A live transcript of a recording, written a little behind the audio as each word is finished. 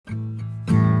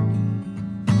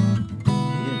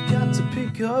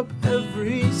pick up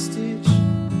every stitch.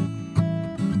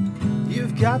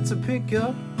 You've got to pick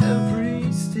up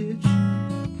every stitch.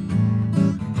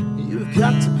 You've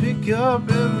got to pick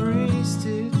up every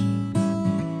stitch.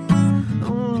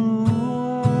 Oh,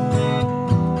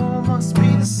 must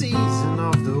be the season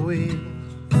of the witch.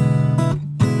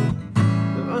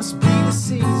 It must be the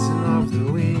season of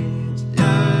the witch.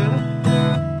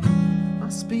 Yeah.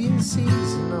 Must be the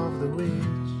season of the witch.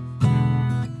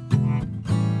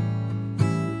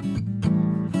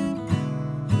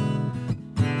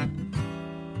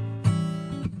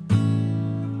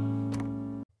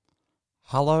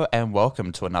 Hello and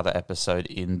welcome to another episode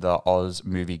in the Oz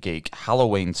Movie Geek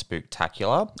Halloween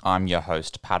Spooktacular. I'm your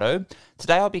host, Pato.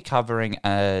 Today I'll be covering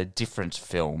a different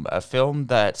film, a film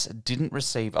that didn't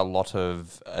receive a lot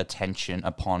of attention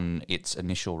upon its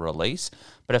initial release,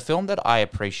 but a film that I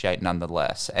appreciate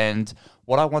nonetheless. And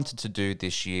what I wanted to do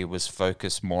this year was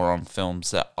focus more on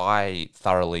films that I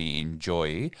thoroughly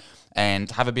enjoy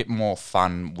and have a bit more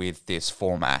fun with this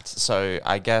format. So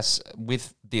I guess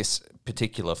with this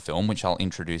particular film, which I'll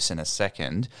introduce in a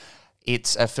second,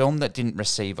 it's a film that didn't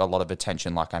receive a lot of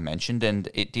attention, like I mentioned, and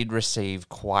it did receive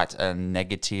quite a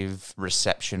negative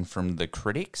reception from the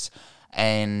critics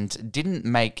and didn't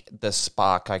make the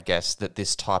spark, I guess, that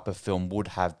this type of film would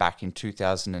have back in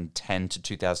 2010 to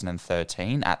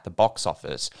 2013 at the box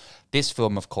office. This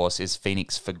film, of course, is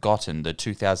Phoenix Forgotten, the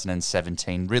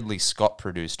 2017 Ridley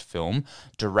Scott-produced film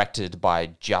directed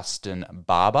by Justin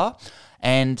Barber.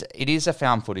 And it is a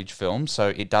found footage film, so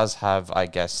it does have, I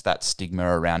guess, that stigma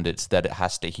around it that it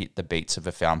has to hit the beats of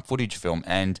a found footage film.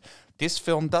 And this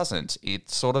film doesn't.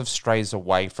 It sort of strays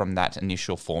away from that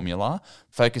initial formula,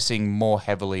 focusing more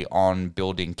heavily on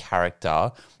building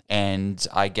character and,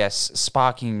 I guess,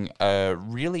 sparking a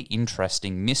really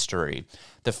interesting mystery.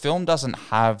 The film doesn't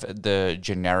have the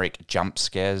generic jump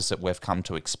scares that we've come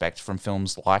to expect from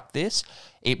films like this.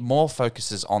 It more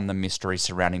focuses on the mystery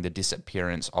surrounding the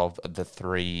disappearance of the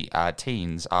three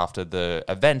teens after the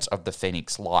event of the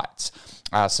Phoenix Lights.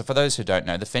 So for those who don't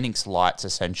know, the Phoenix Lights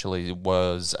essentially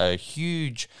was a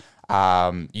huge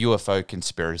UFO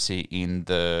conspiracy in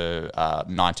the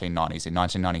 1990s, in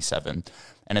 1997.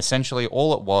 And essentially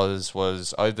all it was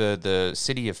over the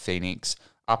city of Phoenix,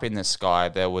 up in the sky,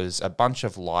 there was a bunch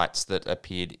of lights that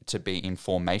appeared to be in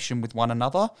formation with one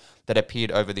another that appeared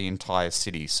over the entire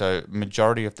city. So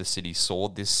majority of the city saw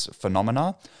this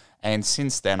phenomena. And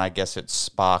since then, I guess it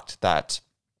sparked that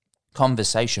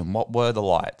conversation. What were the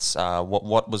lights?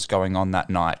 What was going on that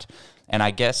night? And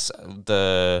I guess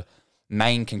the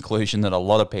main conclusion that a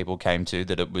lot of people came to,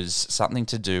 that it was something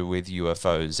to do with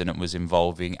UFOs and it was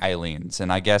involving aliens.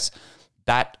 And I guess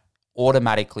that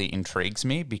automatically intrigues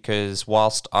me because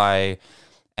whilst I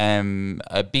am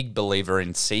a big believer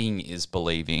in seeing is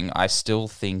believing, I still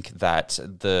think that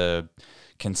the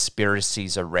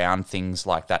conspiracies around things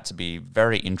like that to be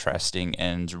very interesting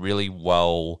and really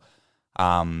well,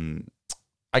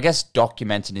 I guess,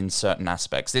 documented in certain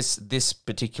aspects. This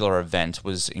particular event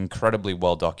was incredibly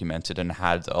well documented and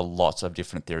had a lot of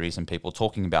different theories and people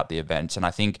talking about the event. And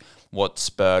I think what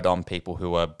spurred on people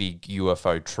who are big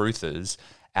UFO truthers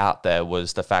out there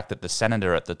was the fact that the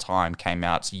senator at the time came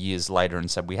out years later and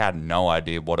said we had no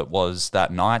idea what it was that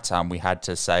night.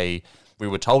 We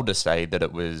were told to say that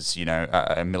it was,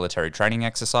 a military training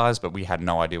exercise, but we had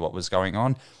no idea what was going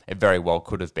on. It very well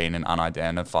could have been an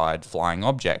unidentified flying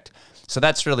object. So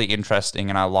that's really interesting,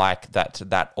 and I like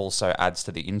that also adds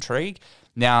to the intrigue.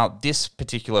 Now, this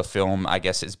particular film, I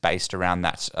guess, is based around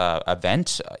that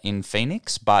event in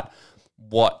Phoenix, but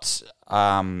what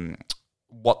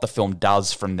the film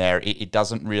does from there, it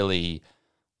doesn't really,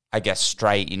 I guess,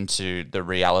 stray into the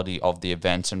reality of the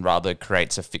event and rather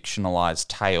creates a fictionalized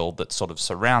tale that sort of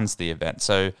surrounds the event.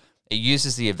 So it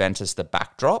uses the event as the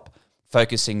backdrop,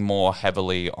 focusing more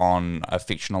heavily on a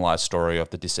fictionalized story of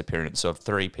the disappearance of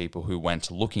three people who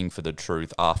went looking for the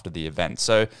truth after the event.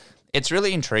 So it's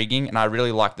really intriguing, and I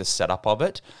really like the setup of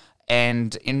it.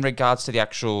 And in regards to the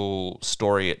actual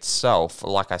story itself,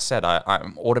 like I said,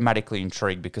 I'm automatically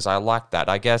intrigued because I like that.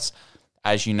 I guess,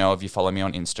 as you know, if you follow me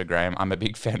on Instagram, I'm a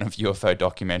big fan of UFO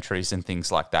documentaries and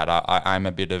things like that. I'm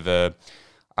a bit of a,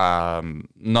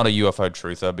 not a UFO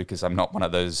truther because I'm not one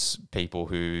of those people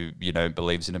who,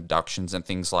 believes in abductions and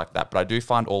things like that. But I do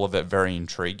find all of it very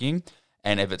intriguing.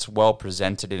 And if it's well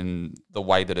presented in the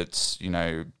way that it's,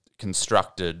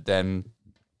 constructed, then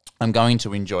I'm going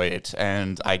to enjoy it.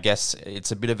 And I guess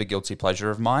it's a bit of a guilty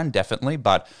pleasure of mine, definitely.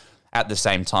 But at the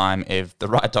same time, if the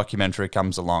right documentary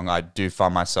comes along, I do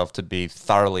find myself to be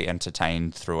thoroughly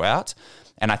entertained throughout.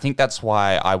 And I think that's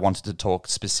why I wanted to talk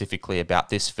specifically about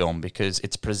this film, because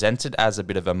it's presented as a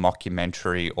bit of a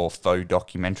mockumentary or faux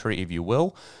documentary, if you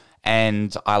will.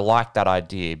 And I like that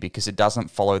idea because it doesn't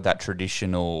follow that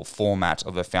traditional format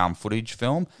of a found footage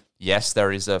film. Yes,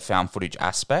 there is a found footage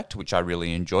aspect, which I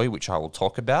really enjoy, which I will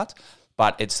talk about.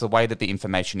 But it's the way that the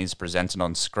information is presented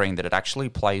on screen that it actually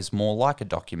plays more like a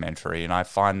documentary. And I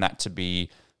find that to be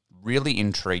really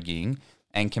intriguing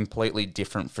and completely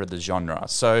different for the genre.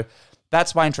 So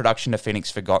that's my introduction to Phoenix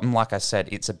Forgotten. Like I said,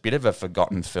 it's a bit of a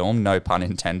forgotten film, no pun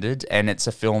intended, and it's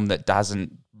a film that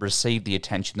doesn't receive the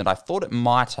attention that I thought it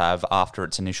might have after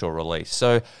its initial release.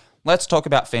 So let's talk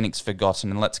about Phoenix Forgotten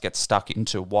and let's get stuck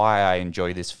into why I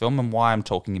enjoy this film and why I'm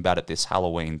talking about it this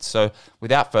Halloween. So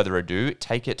without further ado,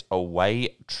 take it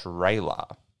away, trailer.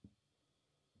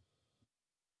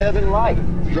 Heaven light.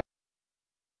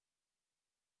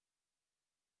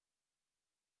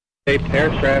 A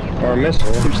aircraft or a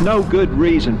missile. There's no good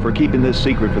reason for keeping this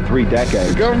secret for 3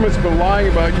 decades. The government's been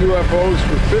lying about UFOs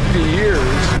for 50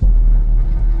 years.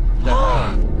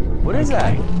 What is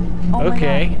that?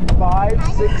 Okay.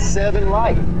 5, 6, 7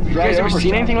 light. You guys ever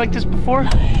seen anything like this before?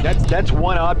 That's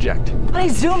one object. Honey,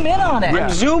 zoom in on it. Yeah. I'm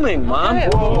zooming, Mom.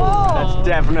 Whoa. That's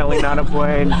definitely not a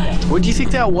plane. What do you think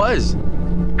that was?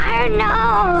 I don't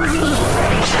know.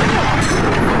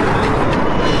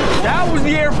 That was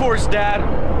the Air Force, Dad.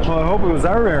 Well, I hope it was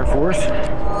our Air Force.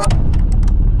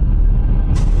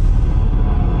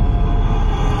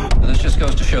 This just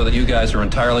goes to show that you guys are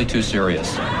entirely too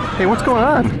serious. Hey, what's going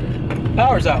on?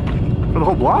 Power's out. For the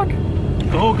whole block?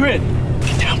 The whole grid.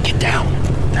 Get down, get down.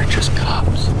 They're just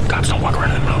cops. Cops don't walk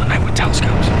around in the middle of the night with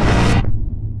telescopes.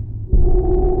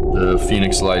 The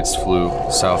Phoenix Lights flew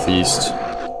southeast,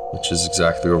 which is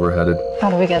exactly where we're headed.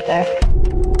 How do we get there?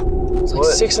 It's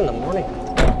like 6 in the morning.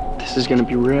 This is gonna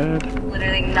be red.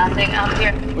 Literally nothing out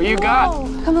here. What you got?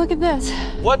 Whoa, come look at this.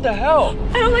 What the hell?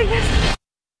 I don't like this.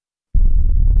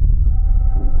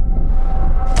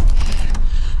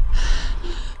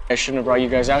 I shouldn't have brought you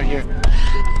guys out here.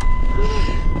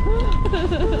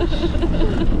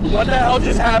 What the hell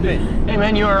just happened? Hey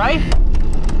man, you alright?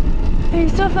 Are you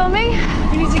still filming?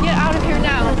 We need to get out of here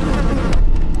now.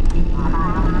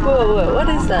 Whoa, what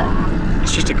is that?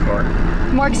 It's just a car.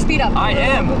 Mark, speed up. I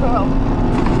am.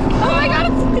 Oh my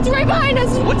god, it's right behind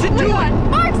us. What's it Oh my doing? God.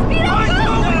 Mark, speed up.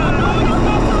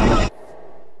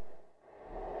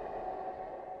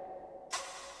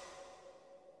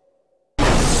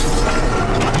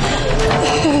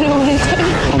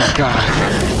 Oh my god.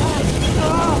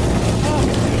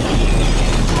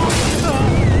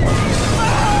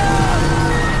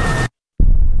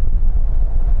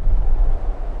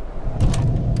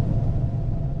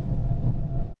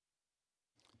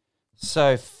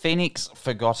 So, Phoenix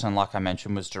Forgotten, like I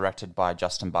mentioned, was directed by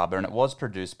Justin Barber and it was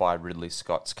produced by Ridley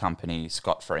Scott's company,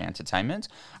 Scott Free Entertainment.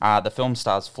 The film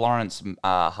stars Florence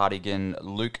Hartigan,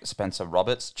 Luke Spencer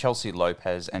Roberts, Chelsea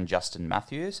Lopez, and Justin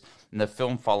Matthews. And the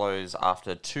film follows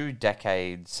after 2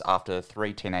 decades after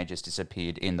 3 teenagers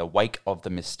disappeared in the wake of the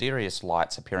mysterious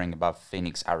lights appearing above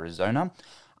Phoenix, Arizona.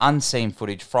 Unseen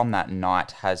footage from that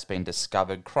night has been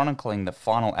discovered, chronicling the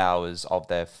final hours of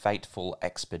their fateful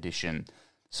expedition.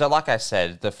 So like I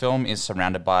said, the film is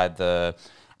surrounded by the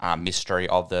mystery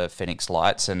of the Phoenix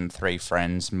Lights, and 3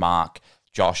 friends, Mark,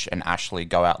 Josh, and Ashley,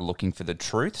 go out looking for the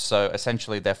truth. So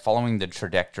essentially they're following the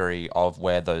trajectory of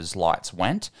where those lights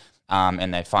went,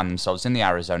 and they find themselves in the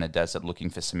Arizona desert looking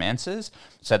for some answers.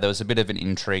 So there was a bit of an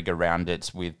intrigue around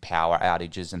it with power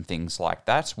outages and things like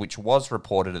that, which was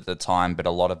reported at the time, but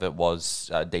a lot of it was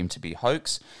deemed to be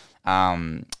hoax.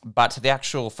 But the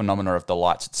actual phenomena of the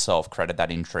lights itself created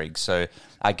that intrigue. So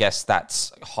I guess that's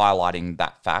highlighting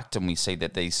that fact, and we see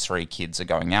that these 3 kids are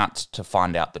going out to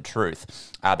find out the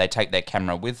truth. They take their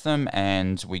camera with them,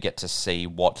 and we get to see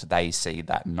what they see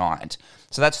that night.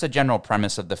 So that's the general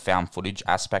premise of the found footage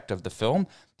aspect of the film.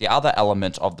 The other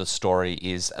element of the story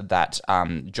is that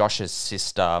Josh's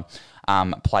sister,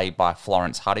 played by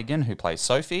Florence Hartigan, who plays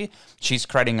Sophie, she's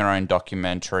creating her own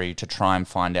documentary to try and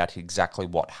find out exactly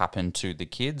what happened to the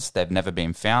kids. They've never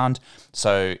been found.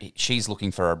 So she's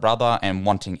looking for her brother and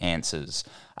wanting answers.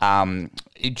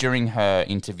 During her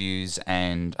interviews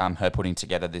and her putting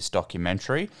together this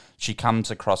documentary, she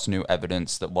comes across new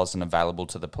evidence that wasn't available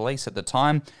to the police at the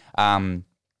time.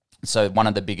 So one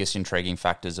of the biggest intriguing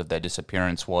factors of their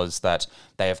disappearance was that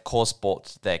they, of course,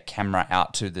 brought their camera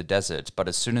out to the desert, but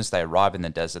as soon as they arrive in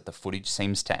the desert, the footage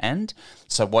seems to end.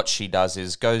 So what she does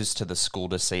is goes to the school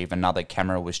to see if another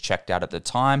camera was checked out at the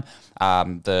time.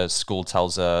 The school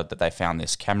tells her that they found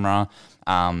this camera.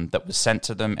 that was sent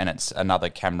to them, and it's another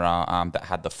camera that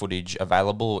had the footage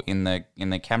available in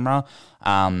the camera.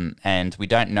 And we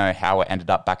don't know how it ended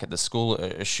up back at the school,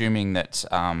 assuming that,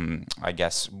 I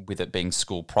guess, with it being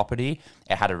school property,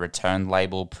 it had a return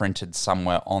label printed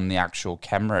somewhere on the actual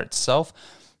camera itself.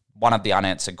 One of the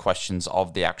unanswered questions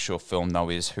of the actual film, though,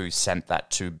 is who sent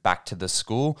that back to the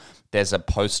school. There's a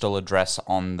postal address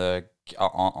on the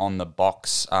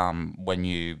box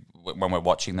when we're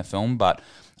watching the film, but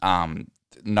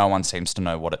no one seems to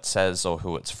know what it says or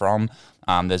who it's from.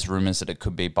 There's rumors that it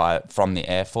could be from the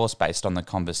Air Force based on the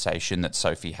conversation that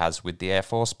Sophie has with the Air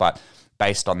Force, but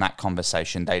based on that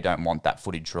conversation, they don't want that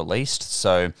footage released.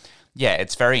 So yeah,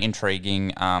 it's very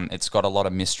intriguing. It's got a lot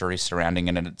of mystery surrounding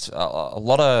it, and it's a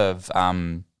lot of,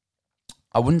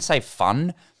 I wouldn't say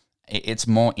fun. It's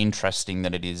more interesting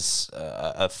than it is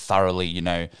a thoroughly,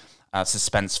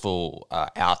 suspenseful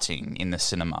outing in the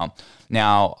cinema.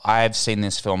 Now, I've seen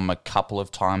this film a couple of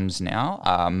times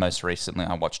now. Most recently,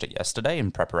 I watched it yesterday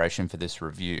in preparation for this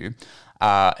review.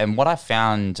 And what I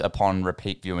found upon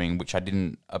repeat viewing, which I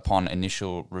didn't upon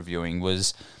initial reviewing,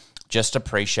 was just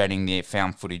appreciating the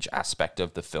found footage aspect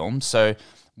of the film. So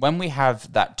when we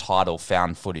have that title,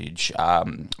 found footage, a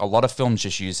lot of films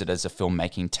just use it as a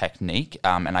filmmaking technique.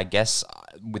 And I guess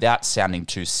without sounding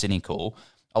too cynical,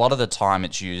 a lot of the time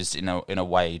it's used in a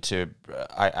way to,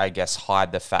 I guess,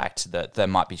 hide the fact that there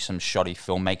might be some shoddy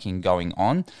filmmaking going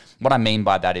on. What I mean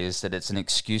by that is that it's an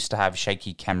excuse to have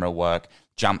shaky camera work,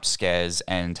 jump scares,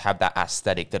 and have that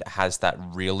aesthetic that has that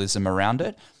realism around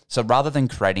it. So rather than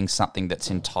creating something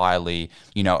that's entirely,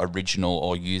 original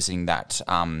or using that,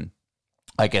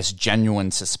 I guess, genuine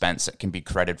suspense that can be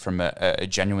created from a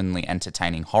genuinely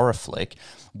entertaining horror flick,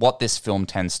 what this film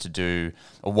tends to do,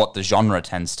 or what the genre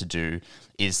tends to do,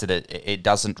 is that it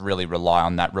doesn't really rely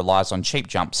on that, relies on cheap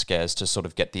jump scares to sort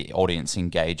of get the audience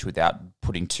engaged without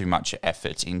putting too much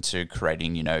effort into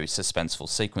creating, suspenseful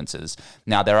sequences.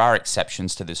 Now, there are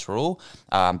exceptions to this rule.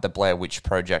 The Blair Witch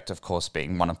Project, of course,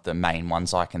 being one of the main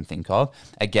ones I can think of,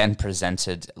 again,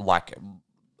 presented like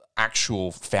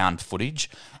actual found footage.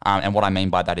 And what I mean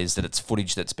by that is that it's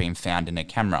footage that's been found in a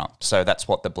camera. So that's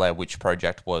what the Blair Witch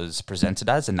Project was presented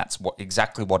as, and that's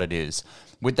exactly what it is.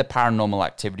 With the Paranormal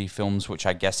Activity films, which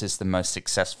I guess is the most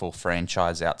successful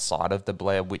franchise outside of the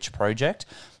Blair Witch Project,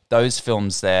 those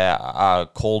films there are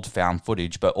called found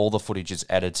footage, but all the footage is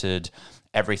edited.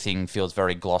 Everything feels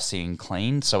very glossy and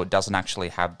clean, so it doesn't actually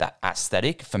have that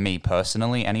aesthetic, for me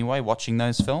personally anyway, watching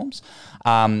those films.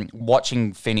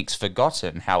 Watching Phoenix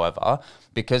Forgotten, however,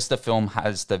 because the film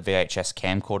has the VHS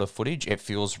camcorder footage, it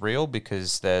feels real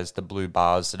because there's the blue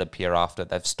bars that appear after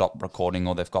they've stopped recording,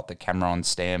 or they've got the camera on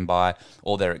standby,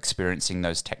 or they're experiencing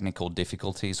those technical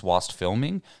difficulties whilst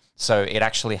filming. So it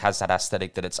actually has that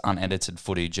aesthetic that it's unedited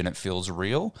footage and it feels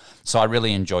real. So I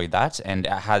really enjoyed that, and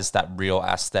it has that real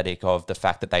aesthetic of the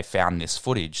fact that they found this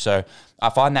footage. So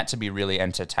I find that to be really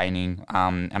entertaining,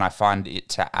 and I find it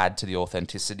to add to the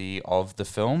authenticity of the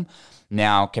film.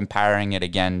 Now, comparing it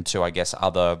again to, I guess,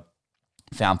 other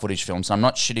found footage films, I'm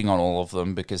not shitting on all of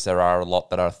them because there are a lot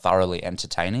that are thoroughly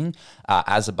entertaining.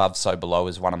 As Above, So Below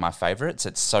is one of my favorites.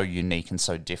 It's so unique and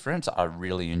so different. I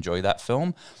really enjoy that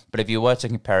film. But if you were to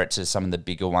compare it to some of the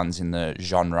bigger ones in the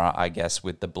genre, I guess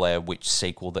with the Blair Witch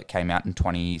sequel that came out in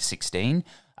 2016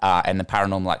 and the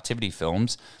Paranormal Activity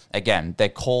films, again, they're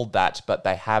called that, but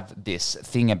they have this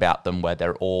thing about them where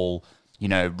they're all,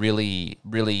 really,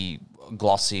 really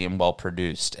glossy and well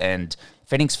produced. And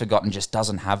Phoenix Forgotten just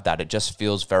doesn't have that. It just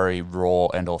feels very raw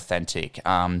and authentic.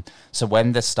 So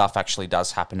when the stuff actually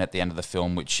does happen at the end of the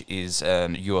film, which is a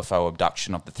UFO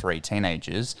abduction of the three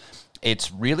teenagers,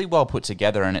 it's really well put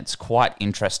together, and it's quite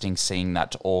interesting seeing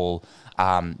that all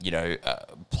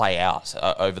play out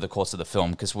over the course of the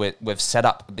film, because we've set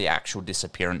up the actual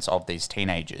disappearance of these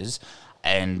teenagers,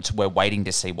 and we're waiting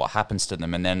to see what happens to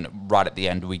them. And then right at the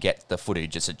end, we get the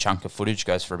footage. It's a chunk of footage,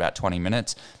 goes for about 20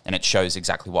 minutes, and it shows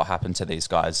exactly what happened to these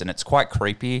guys. And it's quite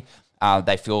creepy.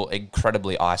 They feel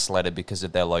incredibly isolated because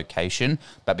of their location,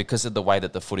 but because of the way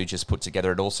that the footage is put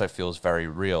together, it also feels very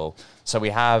real. So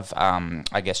we have,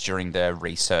 I guess, during their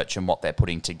research and what they're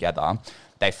putting together,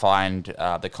 they find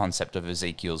the concept of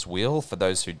Ezekiel's wheel. For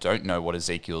those who don't know what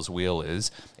Ezekiel's wheel is,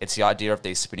 it's the idea of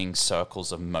these spinning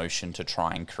circles of motion to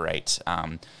try and create,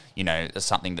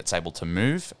 something that's able to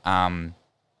move.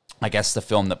 I guess the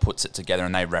film that puts it together,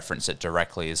 and they reference it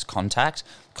directly, is Contact.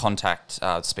 Contact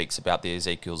speaks about the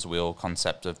Ezekiel's wheel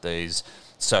concept of these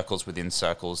circles within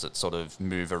circles that sort of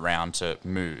move around to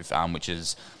move, which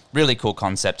is really cool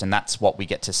concept, and that's what we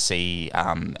get to see,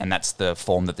 and that's the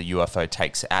form that the UFO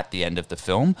takes at the end of the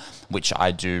film, which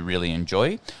I do really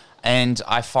enjoy. And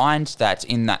I find that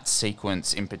in that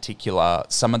sequence in particular,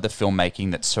 some of the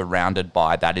filmmaking that's surrounded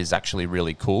by that is actually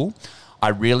really cool. I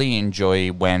really enjoy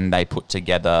when they put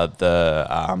together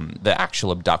the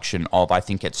actual abduction of, I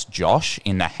think it's Josh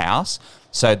in the house.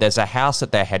 So there's a house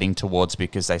that they're heading towards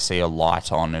because they see a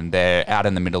light on, and they're out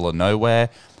in the middle of nowhere.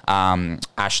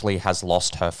 Ashley has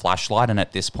lost her flashlight, and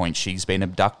at this point she's been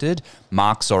abducted.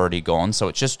 Mark's already gone, so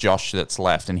it's just Josh that's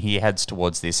left, and he heads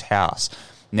towards this house.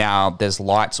 Now, there's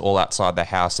lights all outside the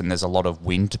house, and there's a lot of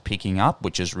wind picking up,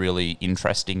 which is really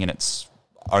interesting in its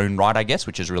own right, I guess,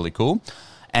 which is really cool.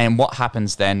 And what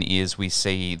happens then is we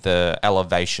see the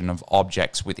elevation of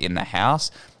objects within the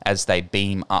house as they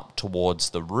beam up towards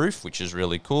the roof, which is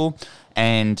really cool.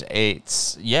 And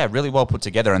it's, really well put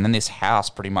together. And then this house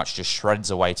pretty much just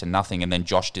shreds away to nothing. And then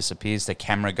Josh disappears. The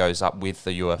camera goes up with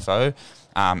the UFO.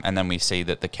 And then we see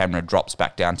that the camera drops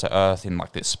back down to Earth in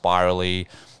like this spirally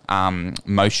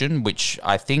motion, which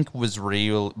I think was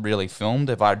really filmed.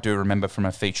 If I do remember from a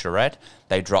featurette,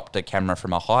 they dropped a camera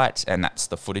from a height, and that's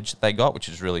the footage that they got, which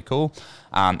is really cool.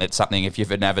 It's something, if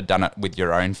you've never done it with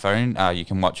your own phone, you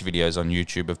can watch videos on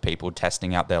YouTube of people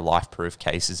testing out their life-proof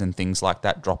cases and things like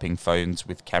that, dropping phones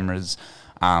with cameras,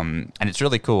 and it's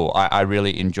really cool. I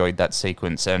really enjoyed that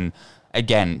sequence, and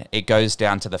again, it goes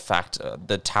down to the fact,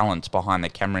 the talent behind the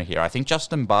camera here. I think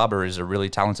Justin Barber is a really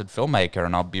talented filmmaker,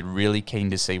 and I'll be really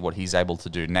keen to see what he's able to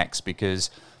do next,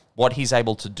 because what he's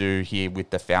able to do here with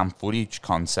the found footage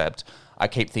concept, I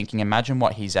keep thinking, imagine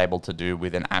what he's able to do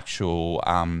with an actual,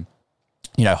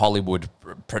 Hollywood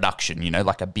production,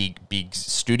 like a big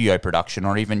studio production,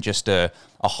 or even just a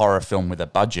horror film with a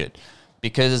budget.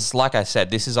 Because, like I said,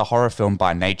 this is a horror film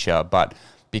by nature, but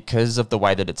because of the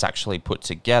way that it's actually put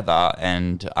together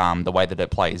and the way that it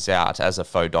plays out as a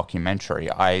faux documentary,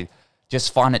 I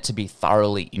just find it to be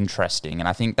thoroughly interesting. And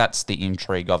I think that's the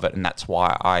intrigue of it, and that's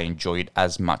why I enjoy it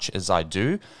as much as I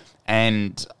do.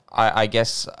 And I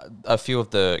guess a few of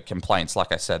the complaints,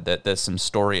 like I said, that there's some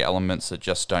story elements that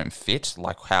just don't fit,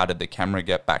 like how did the camera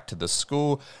get back to the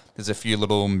school? There's a few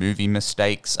little movie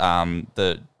mistakes. When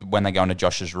they go into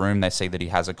Josh's room, they see that he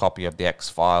has a copy of the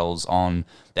X-Files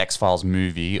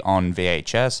movie on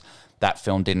VHS. That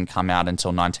film didn't come out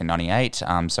until 1998,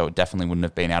 so it definitely wouldn't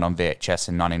have been out on VHS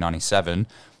in 1997.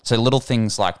 So little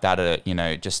things like that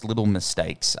are, just little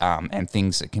mistakes and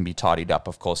things that can be tidied up,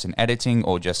 of course, in editing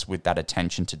or just with that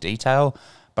attention to detail.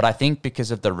 But I think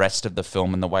because of the rest of the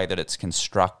film and the way that it's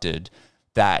constructed,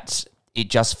 that it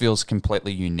just feels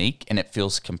completely unique and it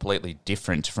feels completely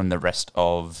different from the rest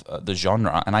of the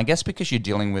genre. And I guess because you're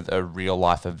dealing with a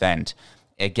real-life event,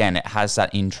 again, it has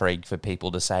that intrigue for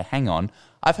people to say, hang on,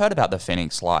 I've heard about the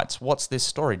Phoenix Lights. What's this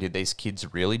story? Did these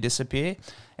kids really disappear?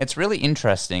 It's really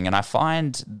interesting, and I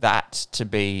find that to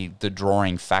be the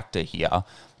drawing factor here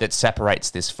that separates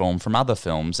this film from other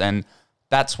films, and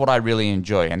that's what I really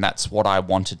enjoy, and that's what I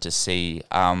wanted to see.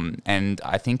 And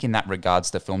I think in that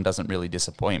regards, the film doesn't really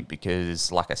disappoint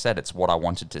because, like I said, it's what I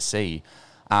wanted to see.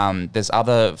 There's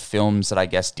other films that I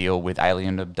guess deal with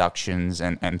alien abductions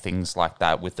and things like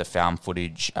that with the found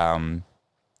footage,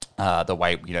 the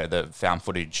way, the found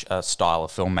footage style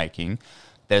of filmmaking.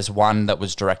 There's one that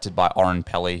was directed by Oren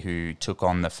Peli, who took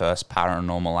on the first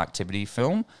Paranormal Activity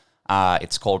film.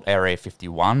 It's called Area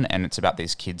 51, and it's about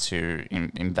these kids who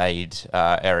invade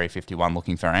Area 51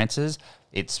 looking for answers.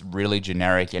 It's really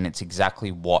generic, and it's exactly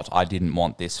what I didn't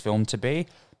want this film to be.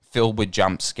 Filled with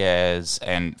jump scares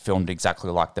and filmed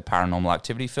exactly like the Paranormal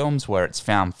Activity films, where it's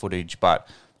found footage, but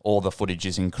all the footage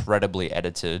is incredibly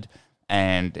edited,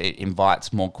 and it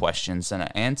invites more questions than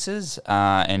it answers,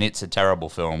 and it's a terrible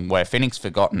film, where Phoenix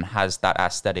Forgotten has that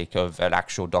aesthetic of an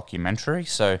actual documentary,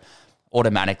 so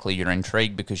automatically you're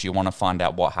intrigued because you want to find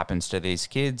out what happens to these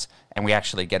kids, and we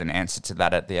actually get an answer to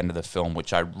that at the end of the film,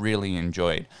 which I really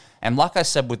enjoyed. And like I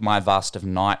said with my Vast of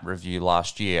Night review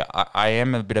last year, I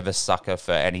am a bit of a sucker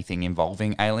for anything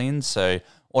involving aliens, so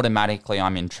automatically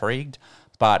I'm intrigued.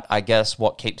 But I guess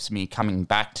what keeps me coming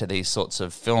back to these sorts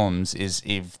of films is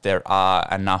if there are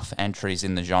enough entries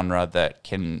in the genre that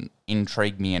can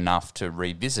intrigue me enough to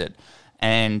revisit.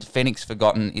 And Phoenix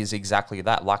Forgotten is exactly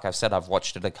that. Like I've said, I've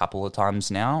watched it a couple of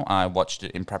times now. I watched it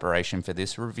in preparation for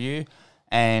this review,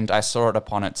 and I saw it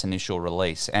upon its initial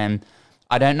release. And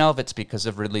I don't know if it's because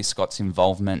of Ridley Scott's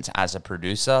involvement as a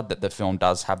producer that the film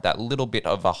does have that little bit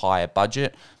of a higher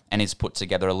budget and is put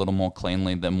together a little more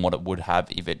cleanly than what it would have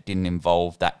if it didn't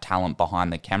involve that talent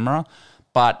behind the camera.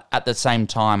 But at the same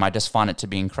time, I just find it to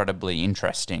be incredibly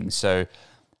interesting. So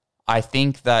I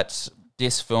think that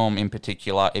this film in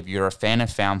particular, if you're a fan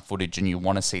of found footage and you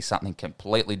want to see something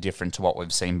completely different to what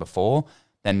we've seen before,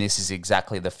 then this is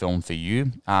exactly the film for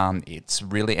you. It's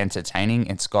really entertaining.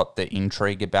 It's got the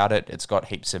intrigue about it. It's got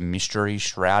heaps of mystery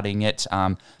shrouding it.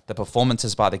 The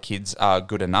performances by the kids are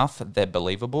good enough. They're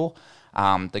believable.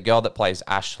 The girl that plays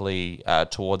Ashley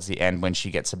towards the end when she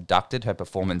gets abducted, her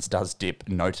performance does dip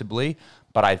notably,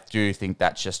 but I do think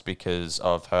that's just because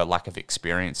of her lack of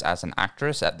experience as an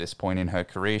actress at this point in her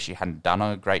career. She hadn't done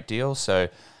a great deal, so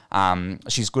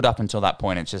she's good up until that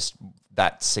point. It's just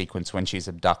that sequence when she's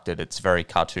abducted, it's very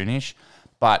cartoonish,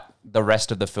 but the rest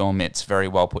of the film, it's very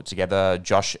well put together.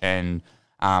 Josh and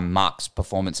Mark's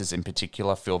performances in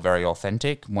particular feel very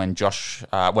authentic. When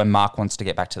Mark wants to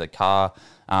get back to the car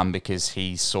because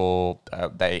he saw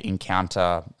they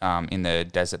encounter in the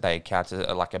desert, they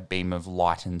encounter like a beam of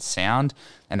light and sound,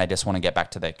 and they just want to get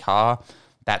back to their car.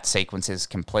 That sequence is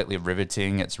completely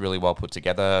riveting. It's really well put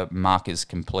together. Mark is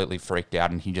completely freaked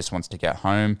out and he just wants to get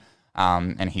home.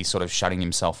 And he's sort of shutting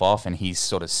himself off, and he's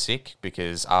sort of sick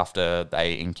because after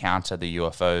they encounter the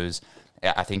UFOs,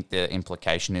 I think the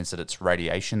implication is that it's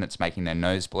radiation that's making their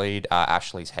nose bleed.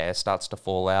 Ashley's hair starts to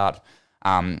fall out.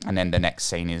 And then the next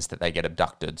scene is that they get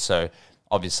abducted. So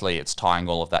obviously it's tying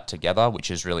all of that together,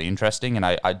 which is really interesting. And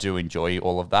I do enjoy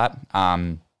all of that.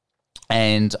 I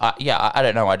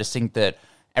don't know. I just think that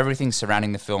everything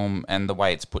surrounding the film and the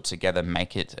way it's put together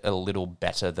make it a little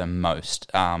better than most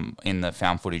in the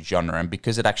found footage genre. And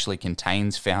because it actually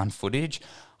contains found footage,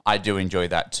 I do enjoy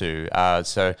that too.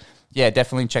 So yeah,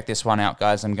 definitely check this one out,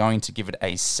 guys. I'm going to give it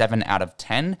a 7 out of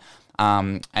 10.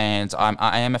 And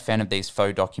I am a fan of these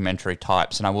faux documentary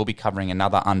types, and I will be covering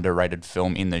another underrated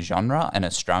film in the genre, an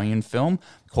Australian film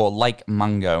called Lake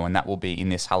Mungo, and that will be in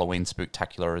this Halloween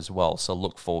Spooktacular as well. So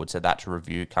look forward to that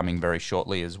review coming very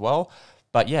shortly as well.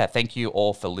 But yeah, thank you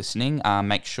all for listening.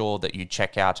 Make sure that you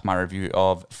check out my review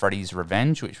of Freddy's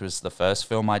Revenge, which was the first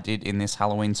film I did in this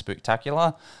Halloween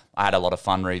Spooktacular. I had a lot of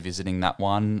fun revisiting that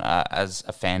one as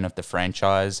a fan of the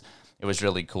franchise. It was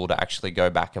really cool to actually go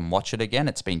back and watch it again.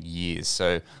 It's been years,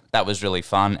 so that was really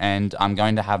fun. And I'm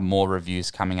going to have more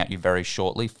reviews coming at you very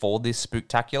shortly for this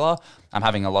Spooktacular. I'm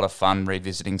having a lot of fun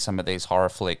revisiting some of these horror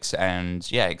flicks and,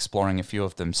 yeah, exploring a few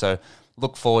of them. So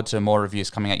look forward to more reviews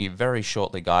coming at you very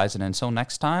shortly, guys. And until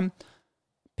next time,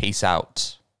 peace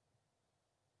out.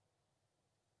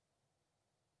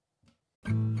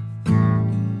 You've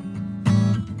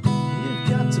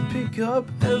got to pick up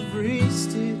every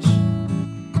stitch.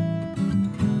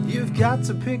 You've got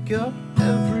to pick up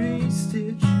every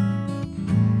stitch.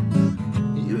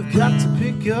 You've got to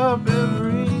pick up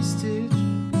every stitch.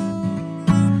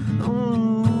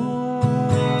 Oh,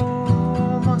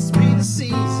 must be the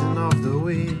season of the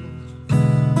witch.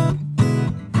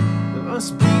 It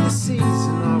must be the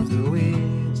season of the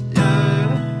witch.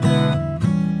 Yeah.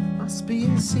 Must be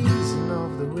the season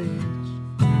of the witch.